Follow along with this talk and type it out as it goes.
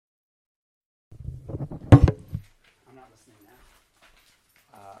not listening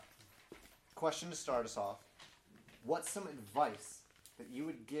now. Question to start us off. What's some advice that you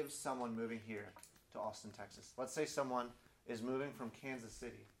would give someone moving here to Austin, Texas? Let's say someone is moving from Kansas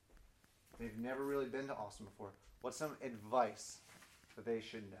City. They've never really been to Austin before. What's some advice that they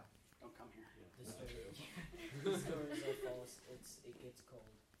should know? Don't come here. The stories are false. It gets cold.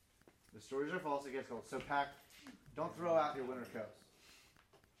 The stories are false, it gets cold. So don't throw out your winter coats.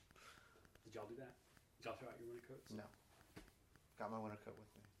 Did y'all do that? Did y'all throw out your winter coats? No. Got my winter coat with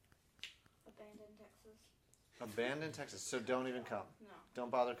me. Abandoned Texas. Abandoned Texas, so don't even come. No. Don't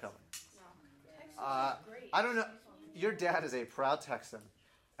bother coming. No. Texas is great. I don't know. Your dad is a proud Texan,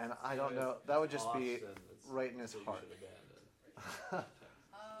 and I don't know. That would just be right in his heart.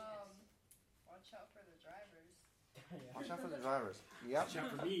 Watch out for the drivers. Watch out for the drivers. Yep. Watch out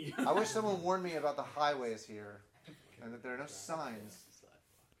for me. I wish someone warned me about the highways here, and that there are no signs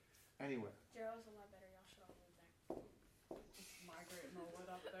anywhere. Gerald's a lot better. Y'all should all move there. Just migrate and what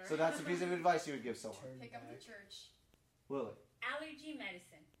up there. So that's a piece of advice you would give someone. Pick up the church. Lily. Allergy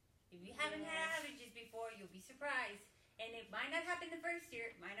medicine. If you haven't had allergies before, you'll be surprised. And it might not happen the first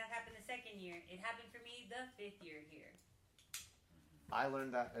year. It might not happen the second year. It happened for me the 5th year here. I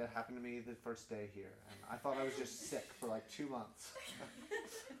learned that it happened to me the first day here, and I thought I was just sick for like 2 months.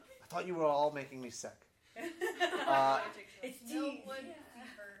 I thought you were all making me sick. It's Millwood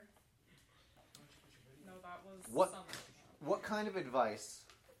fever. No, that was summer. What kind of advice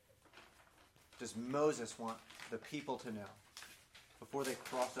does Moses want the people to know before they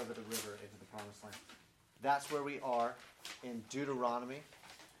cross over the river into the Promised Land? That's where we are in Deuteronomy.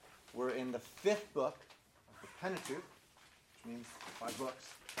 We're in the 5th book of the Pentateuch, which means 5 books.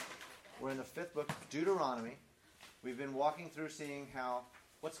 We're in the 5th book, Deuteronomy. We've been walking through seeing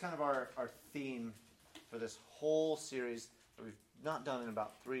what's kind of our theme for this whole series that we've not done in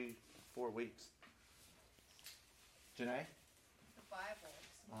about 3-4 weeks. Janae? The Bible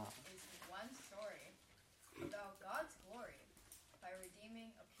is one story about God's glory by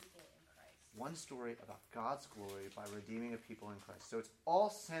redeeming a people in Christ. One story about God's glory by redeeming a people in Christ. So it's all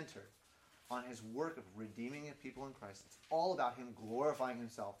centered on his work of redeeming a people in Christ. It's all about him glorifying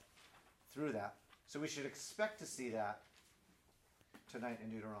himself through that. So we should expect to see that tonight in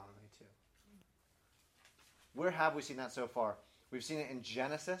Deuteronomy too. Where have we seen that so far? We've seen it in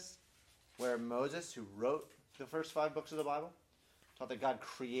Genesis, where Moses, who wrote the first 5 books of the Bible, taught that God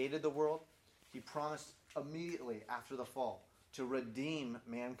created the world. He promised immediately after the fall to redeem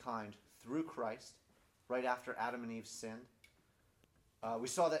mankind through Christ, right after Adam and Eve sinned. We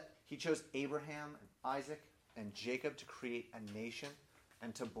saw that he chose Abraham and Isaac and Jacob to create a nation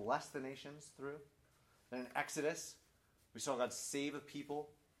and to bless the nations through. Then in Exodus, we saw God save a people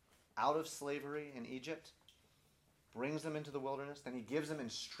out of slavery in Egypt, brings them into the wilderness. Then he gives them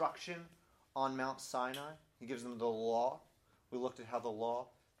instruction on Mount Sinai. He gives them the law. We looked at how the law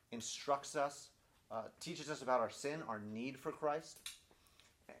instructs us, teaches us about our sin, our need for Christ.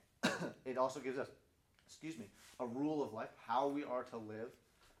 It also gives us, a rule of life, how we are to live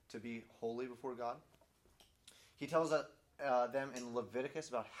to be holy before God. He tells them in Leviticus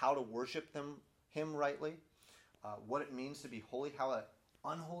about how to worship him rightly, what it means to be holy, how an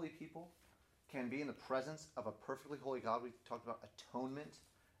unholy people can be in the presence of a perfectly holy God. We talked about atonement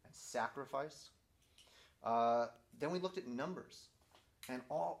and sacrifice. Then we looked at Numbers. And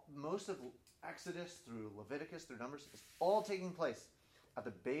most of Exodus through Leviticus through Numbers is all taking place at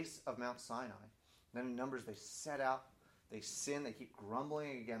the base of Mount Sinai. And then in Numbers they set out, they sin, they keep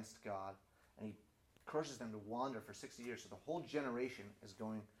grumbling against God, and he curses them to wander for 60 years. So the whole generation is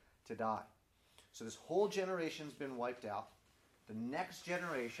going to die. So this whole generation's been wiped out. The next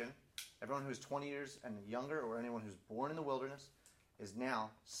generation, everyone who's 20 years and younger, or anyone who's born in the wilderness, is now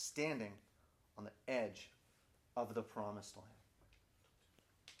standing on the edge of the Promised Land.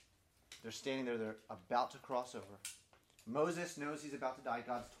 They're standing there. They're about to cross over. Moses knows he's about to die.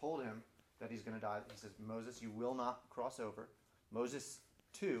 God's told him that he's going to die. He says, Moses, you will not cross over. Moses,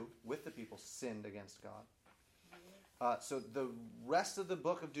 too, with the people, sinned against God. So the rest of the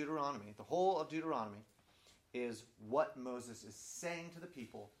book of Deuteronomy, the whole of Deuteronomy, is what Moses is saying to the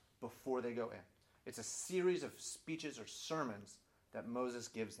people before they go in. It's a series of speeches or sermons that Moses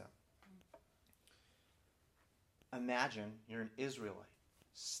gives them. Imagine you're an Israelite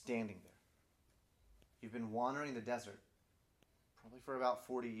standing there. You've been wandering the desert probably for about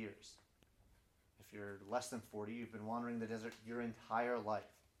 40 years. If you're less than 40, you've been wandering the desert your entire life.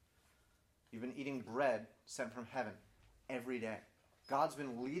 You've been eating bread sent from heaven every day. God's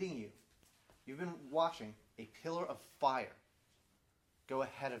been leading you. You've been watching a pillar of fire go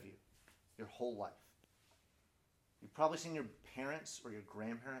ahead of you your whole life. You've probably seen your parents or your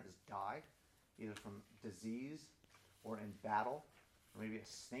grandparents die, either from disease or in battle, or maybe a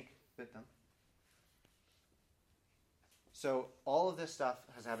snake bit them. So all of this stuff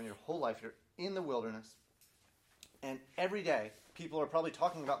has happened your whole life. You're in the wilderness, and every day people are probably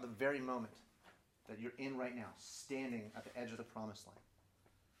talking about the very moment that you're in right now, standing at the edge of the promised land,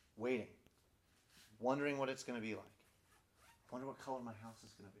 waiting, wondering what it's going to be like. Wonder what color my house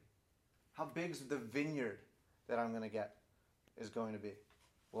is going to be. How big's the vineyard that I'm going to get is going to be?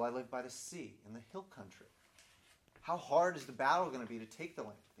 Will I live by the sea in the hill country? How hard is the battle going to be to take the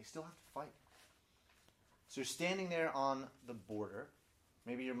land? They still have to fight. So you're standing there on the border.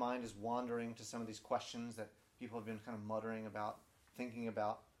 Maybe your mind is wandering to some of these questions that people have been kind of muttering about, thinking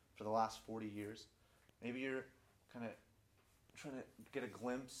about for the last 40 years. Maybe you're kind of trying to get a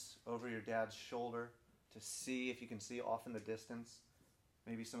glimpse over your dad's shoulder to see if you can see off in the distance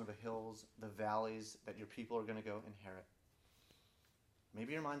maybe some of the hills, the valleys that your people are going to go inherit.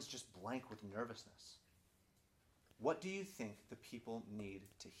 Maybe your mind's just blank with nervousness. What do you think the people need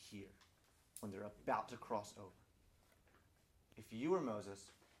to hear when they're about to cross over? If you were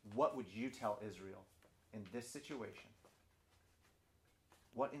Moses, what would you tell Israel in this situation?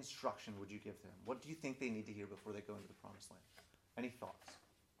 What instruction would you give them? What do you think they need to hear before they go into the promised land? Any thoughts?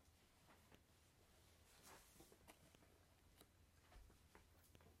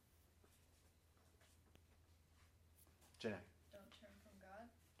 Janae. Don't turn from God.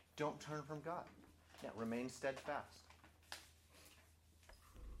 Don't turn from God. Yeah, remain steadfast.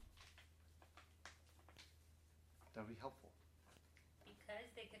 That would be helpful. Because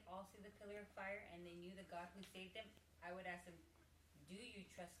they could all see the pillar of fire and they knew the God who saved them, I would ask them, do you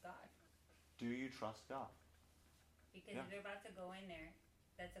trust God? Do you trust God? Because if they're about to go in there,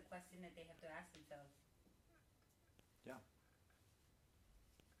 that's a question that they have to ask themselves. Yeah.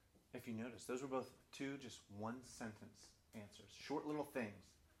 If you notice, those were both two just one sentence answers. Short little things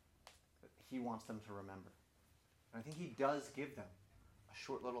that he wants them to remember. And I think he does give them a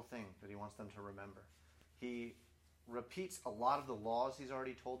short little thing that he wants them to remember. He repeats a lot of the laws he's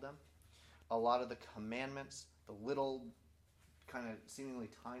already told them, a lot of the commandments, the little kind of seemingly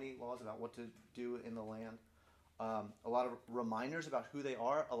tiny laws about what to do in the land, a lot of reminders about who they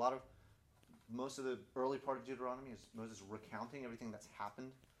are. Most of the early part of Deuteronomy is Moses recounting everything that's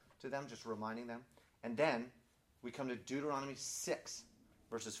happened to them, just reminding them. And then we come to Deuteronomy 6,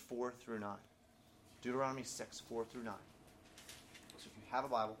 verses 4 through 9. Deuteronomy 6, 4 through 9. So if you have a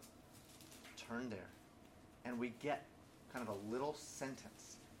Bible, turn there. And we get kind of a little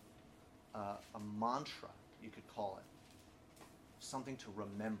sentence, a mantra, you could call it, something to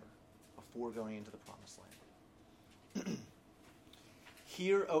remember before going into the promised land.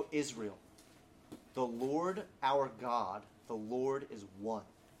 Hear, O Israel, the Lord our God, the Lord is one.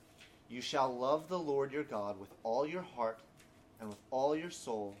 You shall love the Lord your God with all your heart and with all your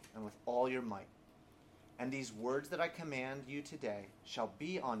soul and with all your might. And these words that I command you today shall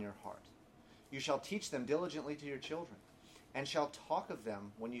be on your heart. You shall teach them diligently to your children, and shall talk of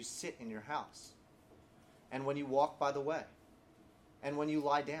them when you sit in your house, and when you walk by the way, and when you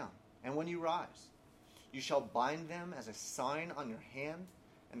lie down, and when you rise. You shall bind them as a sign on your hand,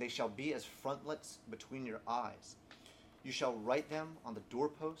 and they shall be as frontlets between your eyes. You shall write them on the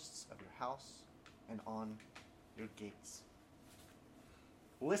doorposts of your house and on your gates.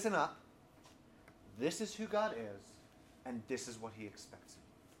 Listen up. This is who God is, and this is what he expects of you.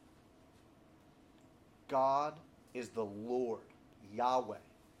 God is the Lord, Yahweh.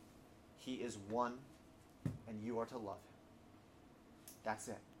 He is one, and you are to love him. That's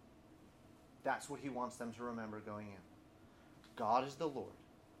it. That's what he wants them to remember going in. God is the Lord,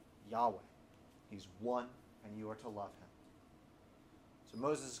 Yahweh. He's one, and you are to love him. So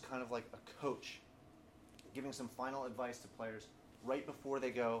Moses is kind of like a coach, giving some final advice to players right before they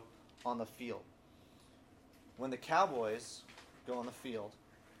go on the field. When the Cowboys go on the field,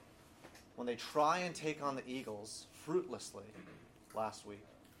 when they try and take on the Eagles fruitlessly last week,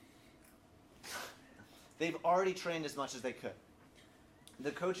 they've already trained as much as they could.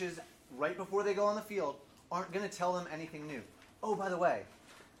 The coaches, right before they go on the field, aren't going to tell them anything new. Oh, by the way,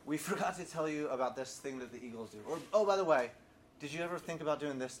 we forgot to tell you about this thing that the Eagles do. Or, oh, by the way, did you ever think about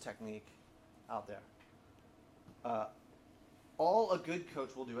doing this technique out there? All a good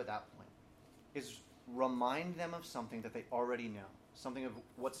coach will do at that point is remind them of something that they already know, something of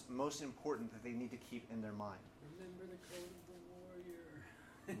what's most important that they need to keep in their mind. Remember the code of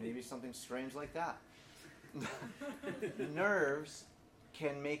the warrior. Maybe something strange like that. Nerves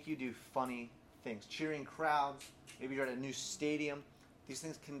can make you do funny things. Cheering crowds, maybe you're at a new stadium. These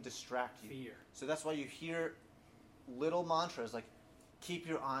things can distract you. Fear. So that's why you hear little mantras like, keep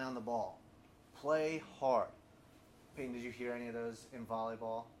your eye on the ball. Play hard. Peyton, did you hear any of those in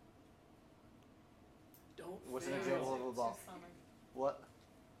volleyball? Don't What's an fail. example of a ball? What?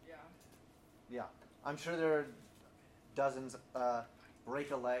 Yeah. Yeah. I'm sure there are dozens.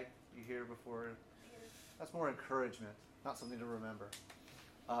 Break a leg, you hear before. That's more encouragement, not something to remember.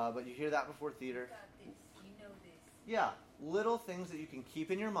 But you hear that before theater. You got this. You know this. Yeah, little things that you can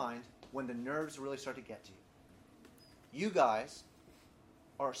keep in your mind when the nerves really start to get to you. You guys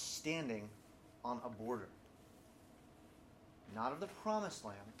are standing on a border. Not of the promised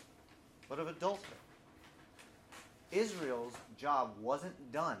land, but of adulthood. Israel's job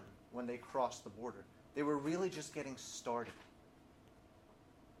wasn't done when they crossed the border. They were really just getting started.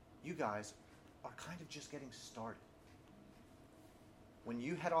 You guys are kind of just getting started. When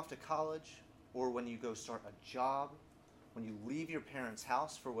you head off to college, or when you go start a job, when you leave your parents'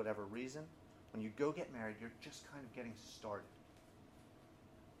 house for whatever reason, when you go get married, you're just kind of getting started.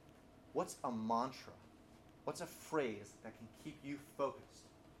 What's a mantra? What's a phrase that can keep you focused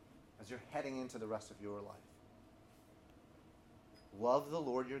as you're heading into the rest of your life? Love the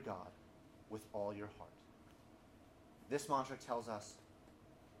Lord your God with all your heart. This mantra tells us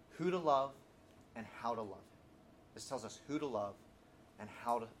who to love and how to love him. This tells us who to love and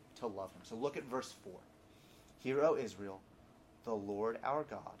how to love him. So look at verse 4. Hear, O Israel, the Lord our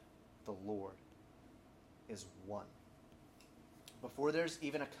God, the Lord is one. Before there's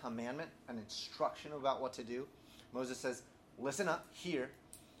even a commandment, an instruction about what to do, Moses says, listen up, hear.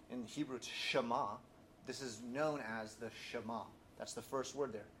 In Hebrew, it's Shema. This is known as the Shema. That's the first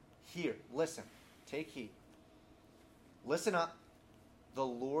word there. Hear, listen, take heed. Listen up. The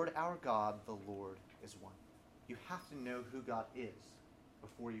Lord our God, the Lord is one. You have to know who God is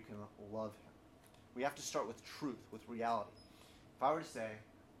before you can love him. We have to start with truth, with reality. If I were to say,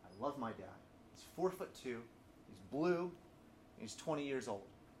 I love my dad. He's 4'2", he's blue, he's 20 years old,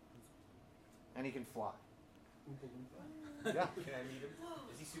 and he can fly. Yeah. Can I meet him?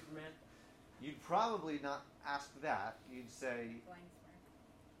 Is he Superman? You'd probably not ask that. You'd say, Flying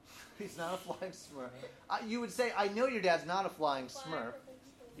smurf. he's not a flying smurf. You would say, I know your dad's not a flying smurf.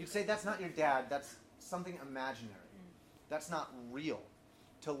 You'd say, that's not your dad. That's something imaginary. That's not real.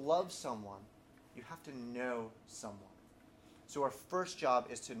 To love someone, you have to know someone. So our first job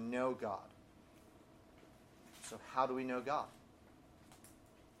is to know God. So how do we know God?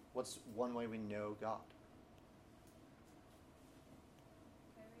 What's one way we know God?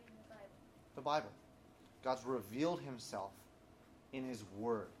 By reading the Bible. The Bible. God's revealed himself in his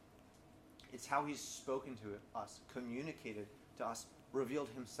word. It's how he's spoken to us, communicated to us, revealed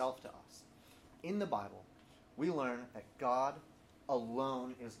himself to us. In the Bible, we learn that God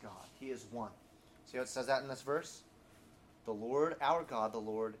alone is God. He is one. See how it says that in this verse? The Lord, our God, the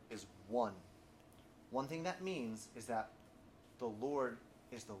Lord is one. One thing that means is that the Lord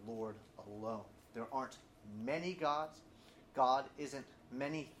is the Lord alone. There aren't many gods. God isn't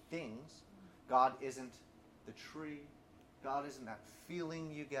many things. God isn't the tree. God isn't that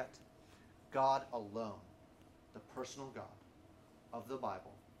feeling you get. God alone, the personal God of the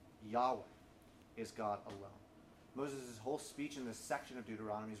Bible, Yahweh, is God alone. Moses' whole speech in this section of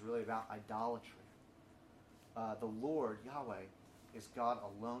Deuteronomy is really about idolatry. The Lord, Yahweh, is God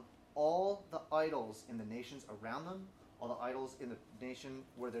alone. All the idols in the nations around them, all the idols in the nation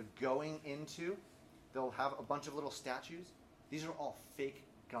where they're going into, they'll have a bunch of little statues. These are all fake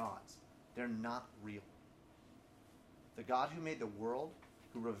gods. They're not real. The God who made the world,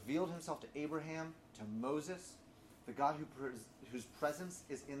 who revealed himself to Abraham, to Moses, the God whose presence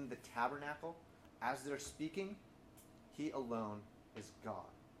is in the tabernacle as they're speaking, he alone is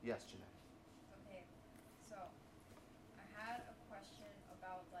God. Yes, Jeanette. Okay, so I had a question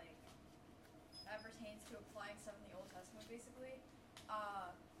about that pertains to applying stuff in the Old Testament, basically.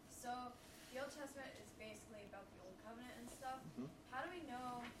 So the Old Testament is basically about the Old Covenant and stuff. Mhm. How do we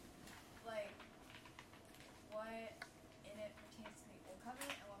know what in it pertains to the Old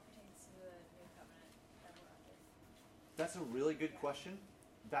Covenant and what pertains to the New Covenant that we're under? That's a really good question.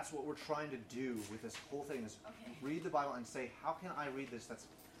 That's what we're trying to do with this whole thing is Okay. read the Bible and say, how can I read this that's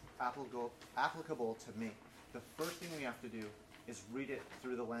applicable to me? The first thing we have to do is read it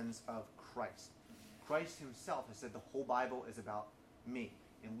through the lens of Christ. Christ himself has said the whole Bible is about me.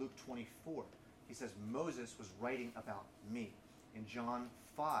 In Luke 24, he says Moses was writing about me. In John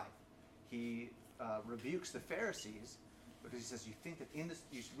 5, he rebukes the Pharisees because he says, you think that in this,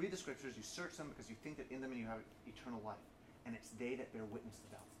 you read the scriptures, you search them because you think that in them you have eternal life. And it's they that bear witness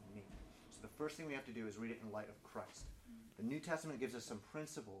about me. So the first thing we have to do is read it in light of Christ. The New Testament gives us some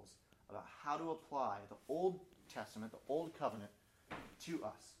principles about how to apply the Old Testament, the Old Covenant, to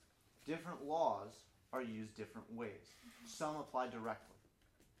us. Different laws are used different ways. Some apply directly.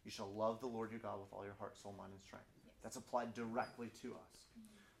 You shall love the Lord your God with all your heart, soul, mind, and strength. That's applied directly to us.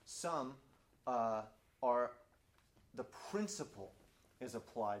 Some the principle is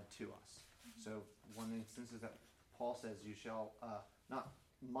applied to us. So one instance is that Paul says, you shall not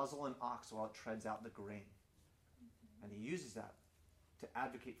muzzle an ox while it treads out the grain. And he uses that to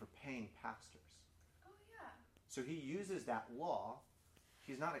advocate for paying pastors. Oh, yeah. So he uses that law.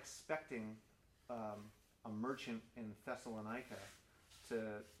 He's not expecting a merchant in Thessalonica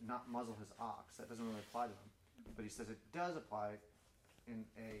to not muzzle his ox. That doesn't really apply to him. But he says it does apply in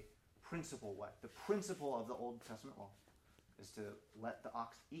a principle way. The principle of the Old Testament law is to let the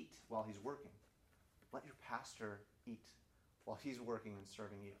ox eat while he's working. Let your pastor eat while he's working and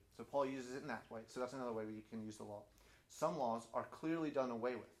serving you. So Paul uses it in that way. So that's another way we can use the law. Some laws are clearly done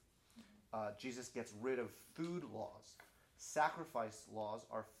away with. Jesus gets rid of food laws. Sacrifice laws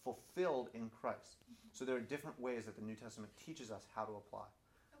are fulfilled in Christ. So there are different ways that the New Testament teaches us how to apply.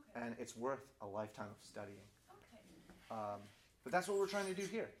 Okay. And it's worth a lifetime of studying. Okay. But that's what we're trying to do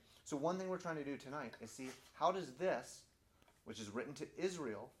here. So one thing we're trying to do tonight is see, how does this, which is written to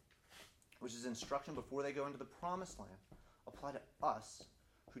Israel, which is instruction before they go into the promised land, apply to us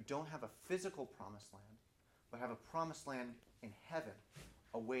who don't have a physical promised land, but have a promised land in heaven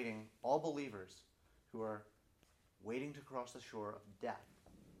awaiting all believers who are waiting to cross the shore of death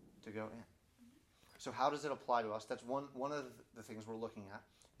to go in. So how does it apply to us? That's one of the things we're looking at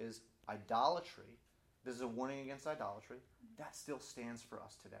is idolatry. This is a warning against idolatry. That still stands for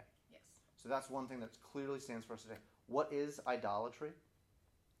us today. Yes. So that's one thing that clearly stands for us today. What is idolatry?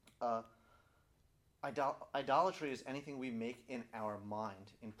 Idolatry is anything we make in our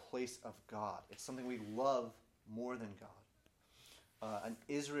mind in place of God. It's something we love more than God. An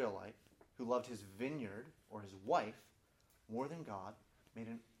Israelite who loved his vineyard or his wife more than God made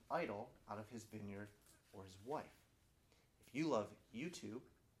an idol out of his vineyard or his wife. If you love YouTube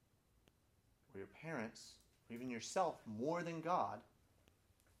or your parents or even yourself more than God,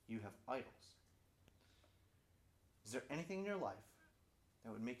 you have idols. Is there anything in your life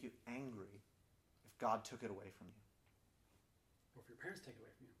that would make you angry if God took it away from you? Or if your parents take it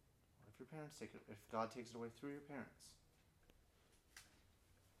away from you. Or if God takes it away through your parents?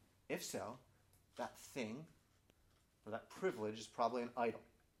 If so, that thing or that privilege is probably an idol.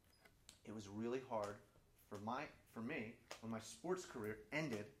 It was really hard for me when my sports career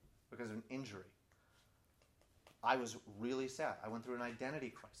ended because of an injury. I was really sad. I went through an identity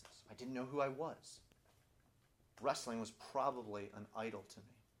crisis. I didn't know who I was. Wrestling was probably an idol to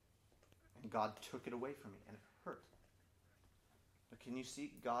me. And God took it away from me, and it hurt. But can you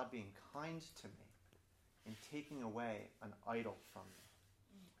see God being kind to me in taking away an idol from me?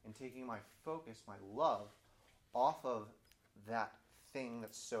 And taking my focus, my love, off of that thing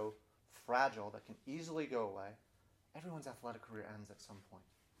that's so fragile, that can easily go away. Everyone's athletic career ends at some point.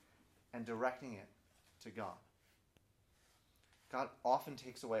 And directing it to God. God often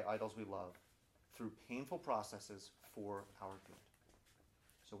takes away idols we love through painful processes for our good.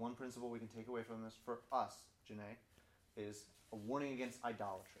 So one principle we can take away from this for us, Janae, is a warning against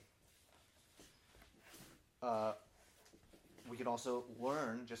idolatry. We can also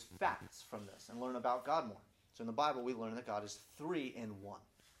learn just facts from this and learn about God more. So in the Bible, we learn that God is 3 in 1.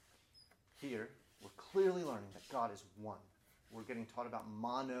 Here, we're clearly learning that God is one. We're getting taught about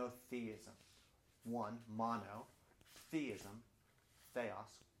monotheism. One, mono, theism, theos,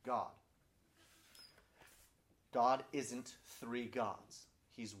 God. God isn't 3 gods.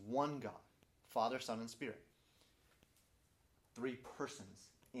 He's one God, Father, Son, and Spirit. 3 persons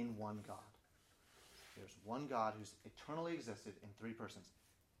in one God. There's one God who's eternally existed in 3 persons.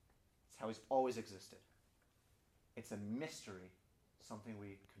 It's how he's always existed. It's a mystery, something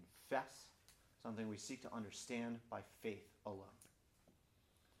we confess, something we seek to understand by faith alone.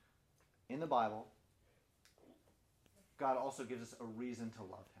 In the Bible, God also gives us a reason to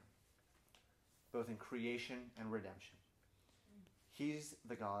love him, both in creation and redemption. He's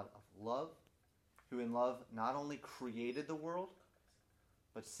the God of love, who in love not only created the world,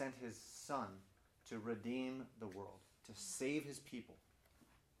 but sent his Son to redeem the world, to save his people.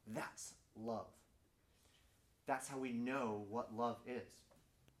 That's love. That's how we know what love is.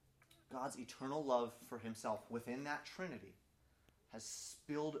 God's eternal love for himself within that Trinity has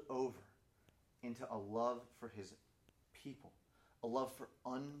spilled over into a love for his people, a love for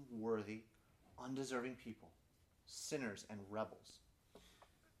unworthy, undeserving people, sinners and rebels.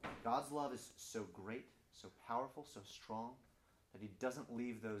 God's love is so great, so powerful, so strong, that he doesn't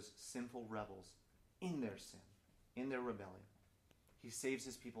leave those sinful rebels in their sin, in their rebellion. He saves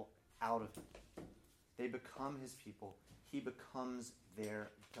his people out of it. They become his people. He becomes their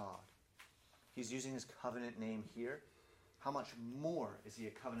God. He's using his covenant name here. How much more is he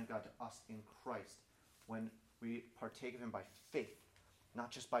a covenant God to us in Christ when we partake of him by faith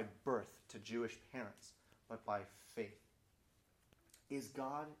not just by birth to Jewish parents, but by faith. Is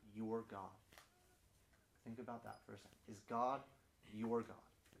God your God? Think about that for a second. Is God your God?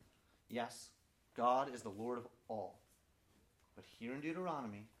 Yes, God is the Lord of all. But here in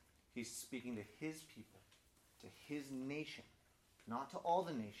Deuteronomy, he's speaking to his people, to his nation, not to all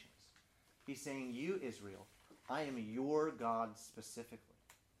the nations. He's saying, you, Israel, I am your God specifically.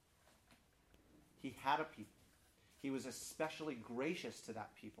 He had a people. He was especially gracious to that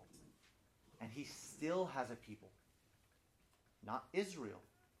people. And he still has a people. Not Israel,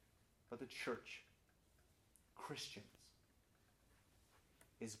 but the church. Christians.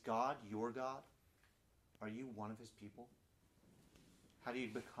 Is God your God? Are you one of his people? How do you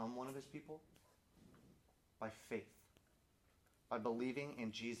become one of his people? By faith. By believing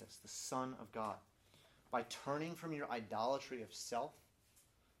in Jesus, the Son of God. By turning from your idolatry of self.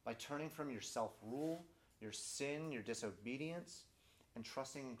 By turning from your self-rule, your sin, your disobedience, and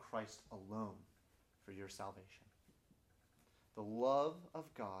trusting in Christ alone for your salvation. The love of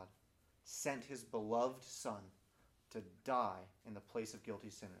God sent his beloved Son to die in the place of guilty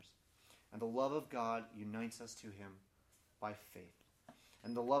sinners. And the love of God unites us to him by faith.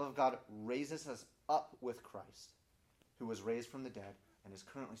 And the love of God raises us up with Christ, who was raised from the dead and is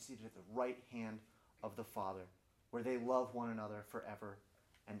currently seated at the right hand of the Father, where they love one another forever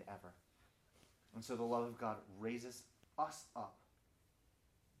and ever. And so the love of God raises us up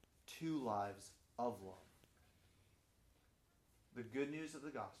to lives of love. The good news of the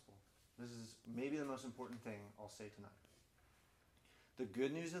gospel, this is maybe the most important thing I'll say tonight. The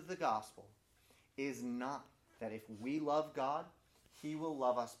good news of the gospel is not that if we love God, he will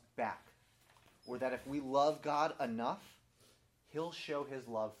love us back. Or that if we love God enough, he'll show his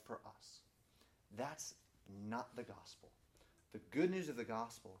love for us. That's not the gospel. The good news of the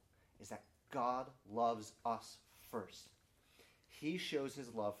gospel is that God loves us first. He shows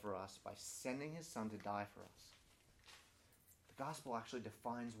his love for us by sending his Son to die for us. The gospel actually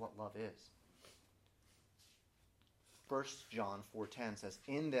defines what love is. 1 John 4:10 says,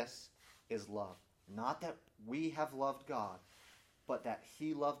 "In this is love, not that we have loved God, but that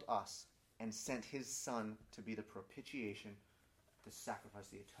he loved us and sent his Son to be the propitiation, the sacrifice,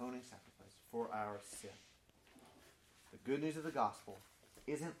 the atoning sacrifice for our sin." The good news of the gospel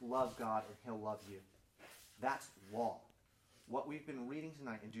isn't love God and he'll love you. That's law. What we've been reading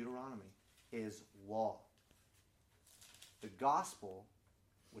tonight in Deuteronomy is law. The gospel,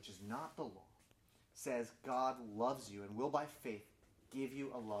 which is not the law, says God loves you and will by faith give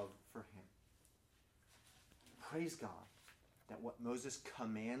you a love for him. Praise God that what Moses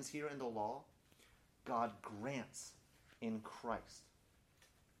commands here in the law, God grants in Christ.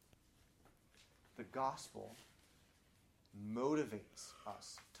 The gospel motivates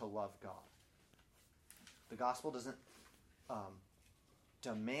us to love God. The gospel doesn't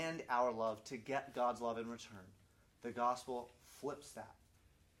demand our love to get God's love in return. The gospel flips that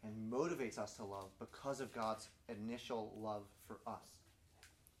and motivates us to love because of God's initial love for us.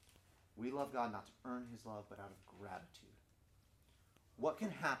 We love God not to earn his love, but out of gratitude. What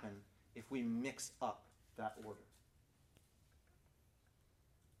can happen if we mix up that order?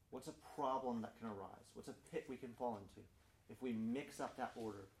 What's a problem that can arise? What's a pit we can fall into if we mix up that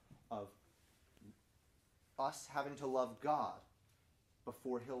order of us having to love God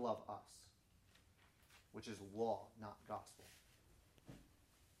before he'll love us, which is law, not gospel?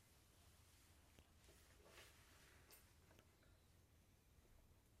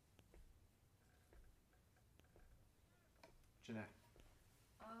 Jeanette.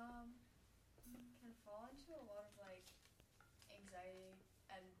 Can fall into a lot of like anxiety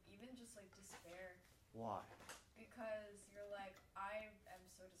and even just like despair. Why? Because you're like, I am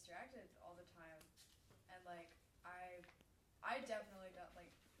so distracted all the time, and like I definitely don't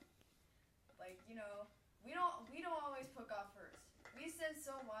like you know, we don't always put God first. We sin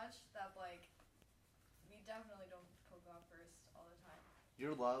so much that like we definitely don't put God first all the time.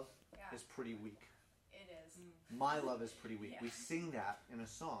 Your love Yeah, is pretty weak. it is. My love is pretty weak. Yeah. We sing that in a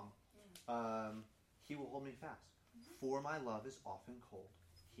song. He will hold me fast. For my love is often cold.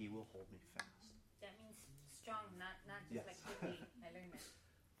 He will hold me fast. That means strong, not just Yes. like quickly. I learned that.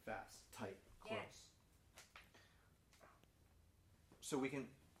 Fast, tight, close. Yeah. So we can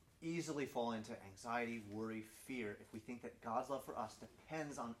easily fall into anxiety, worry, fear if we think that God's love for us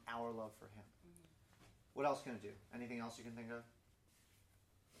depends on our love for him. What else can it do? Anything else you can think of?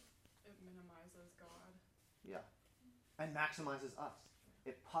 It minimizes God. Yeah. And maximizes us.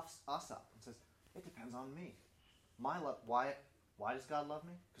 It puffs us up and says, it depends on me. My love, why does God love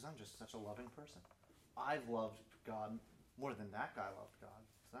me? Because I'm just such a loving person. I've loved God more than that guy loved God.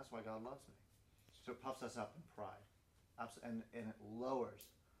 So that's why God loves me. So it puffs us up in pride. And it lowers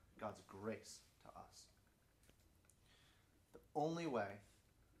God's grace to us. The only way,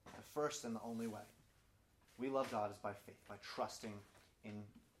 the first and the only way we love God is by faith, by trusting in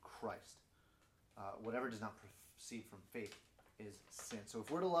Christ. Whatever does not proceed from faith is sin. So if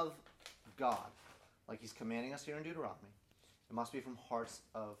we're to love God, like he's commanding us here in Deuteronomy, it must be from hearts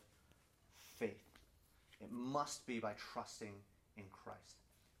of faith. It must be by trusting in Christ.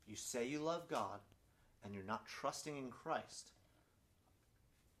 If you say you love God and you're not trusting in Christ,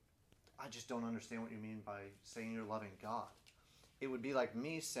 I just don't understand what you mean by saying you're loving God. It would be like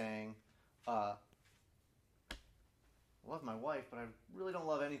me saying, I love my wife, but I really don't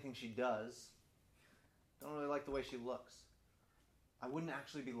love anything she does. Don't really like the way she looks. I wouldn't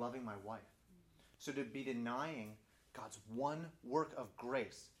actually be loving my wife. So to be denying God's one work of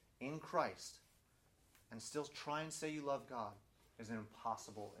grace in Christ and still try and say you love God is an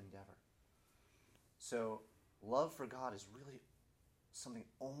impossible endeavor. So love for God is really something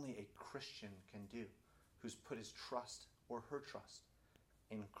only a Christian can do who's put his trust or her trust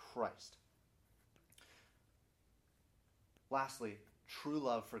in Christ. Lastly, true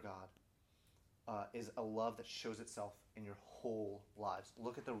love for God is a love that shows itself in your whole lives.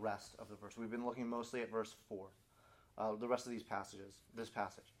 Look at the rest of the verse. We've been looking mostly at verse 4. The rest of this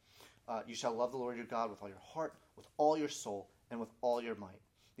passage. You shall love the Lord your God with all your heart, with all your soul, and with all your might.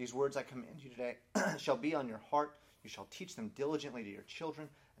 These words I command you today shall be on your heart. You shall teach them diligently to your children,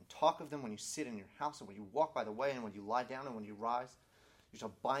 and talk of them when you sit in your house, and when you walk by the way, and when you lie down, and when you rise. You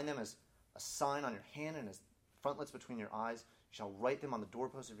shall bind them as a sign on your hand, and as frontlets between your eyes. You shall write them on the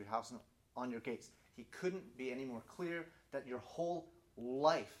doorposts of your house and on your gates. He couldn't be any more clear that your whole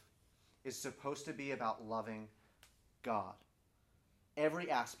life is supposed to be about loving God.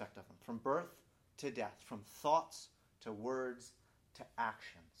 Every aspect of him, from birth to death, from thoughts to words to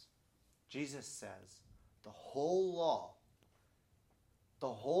actions. Jesus says the whole law, the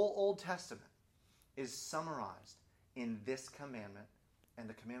whole Old Testament is summarized in this commandment, and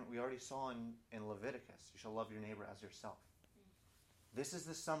the commandment we already saw in Leviticus. You shall love your neighbor as yourself. This is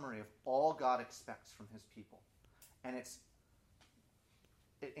the summary of all God expects from his people. And it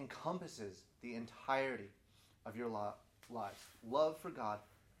encompasses the entirety of your lives. Love for God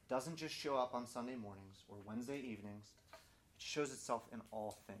doesn't just show up on Sunday mornings or Wednesday evenings. It shows itself in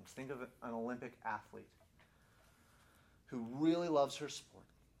all things. Think of an Olympic athlete who really loves her sport,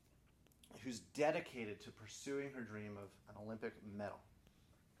 who's dedicated to pursuing her dream of an Olympic medal.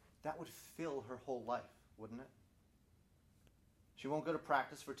 That would fill her whole life, wouldn't it? She won't go to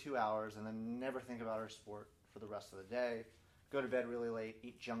practice for 2 hours and then never think about her sport for the rest of the day, go to bed really late,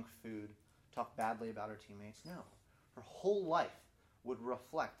 eat junk food, talk badly about her teammates. No. Her whole life would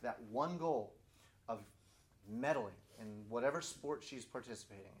reflect that one goal of medaling in whatever sport she's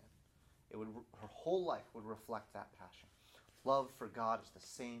participating in. Her whole life would reflect that passion. Love for God is the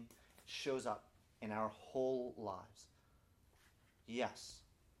same. It shows up in our whole lives. Yes,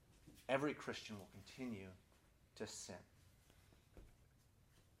 every Christian will continue to sin.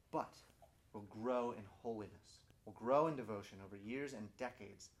 But will grow in holiness, will grow in devotion over years and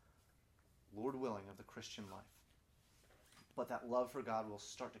decades, Lord willing, of the Christian life. But that love for God will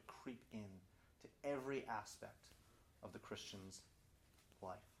start to creep in to every aspect of the Christian's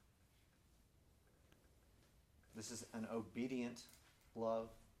life. This is an obedient love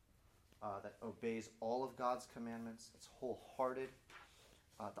that obeys all of God's commandments. It's wholehearted.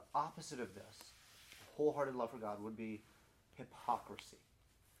 The opposite of this, wholehearted love for God, would be hypocrisy.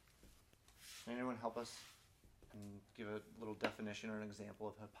 Can anyone help us and give a little definition or an example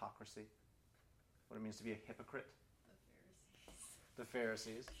of hypocrisy? What it means to be a hypocrite? The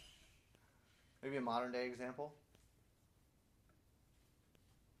Pharisees. Maybe a modern day example?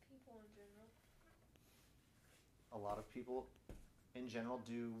 People in general. A lot of people in general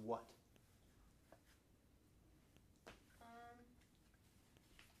do what? I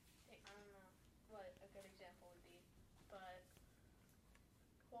don't know what a good example would be, but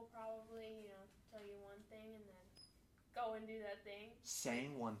we'll probably, tell you one thing and then go and do that thing.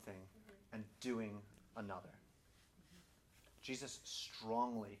 Saying one thing and doing another. Jesus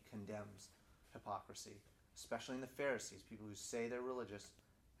strongly condemns hypocrisy, especially in the Pharisees, people who say they're religious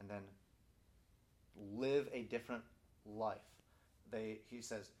and then live a different life. He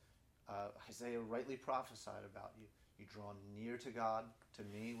says, Isaiah rightly prophesied about you. You draw near to God, to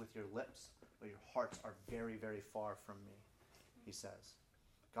me, with your lips, but your hearts are very, very far from me, he says.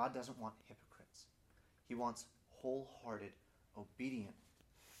 God doesn't want hypocrites. He wants wholehearted, obedient,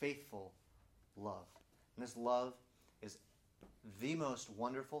 faithful love. And this love is the most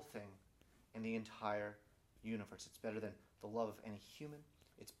wonderful thing in the entire universe. It's better than the love of any human.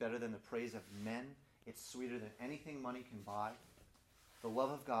 It's better than the praise of men. It's sweeter than anything money can buy. The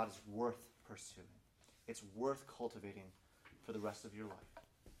love of God is worth pursuing. It's worth cultivating for the rest of your life.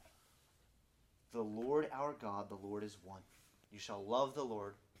 The Lord our God, the Lord is one. You shall love the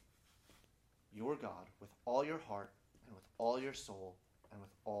Lord your God with all your heart and with all your soul and with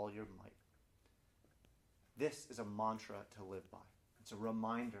all your might. This is a mantra to live by. It's a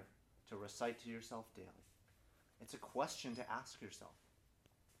reminder to recite to yourself daily. It's a question to ask yourself,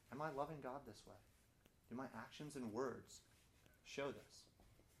 am I loving God this way? Do my actions and words show this?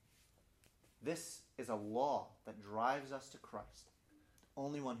 This is a law that drives us to Christ. The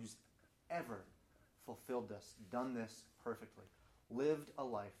only one who's ever fulfilled this, done this perfectly, lived a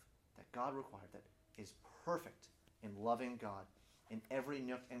life that God required, that is perfect in loving God in every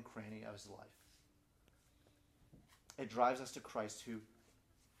nook and cranny of his life. It drives us to Christ, who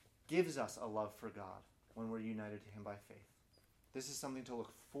gives us a love for God when we're united to him by faith. This is something to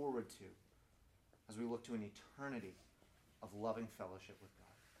look forward to as we look to an eternity of loving fellowship with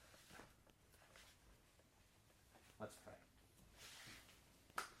God. Let's pray.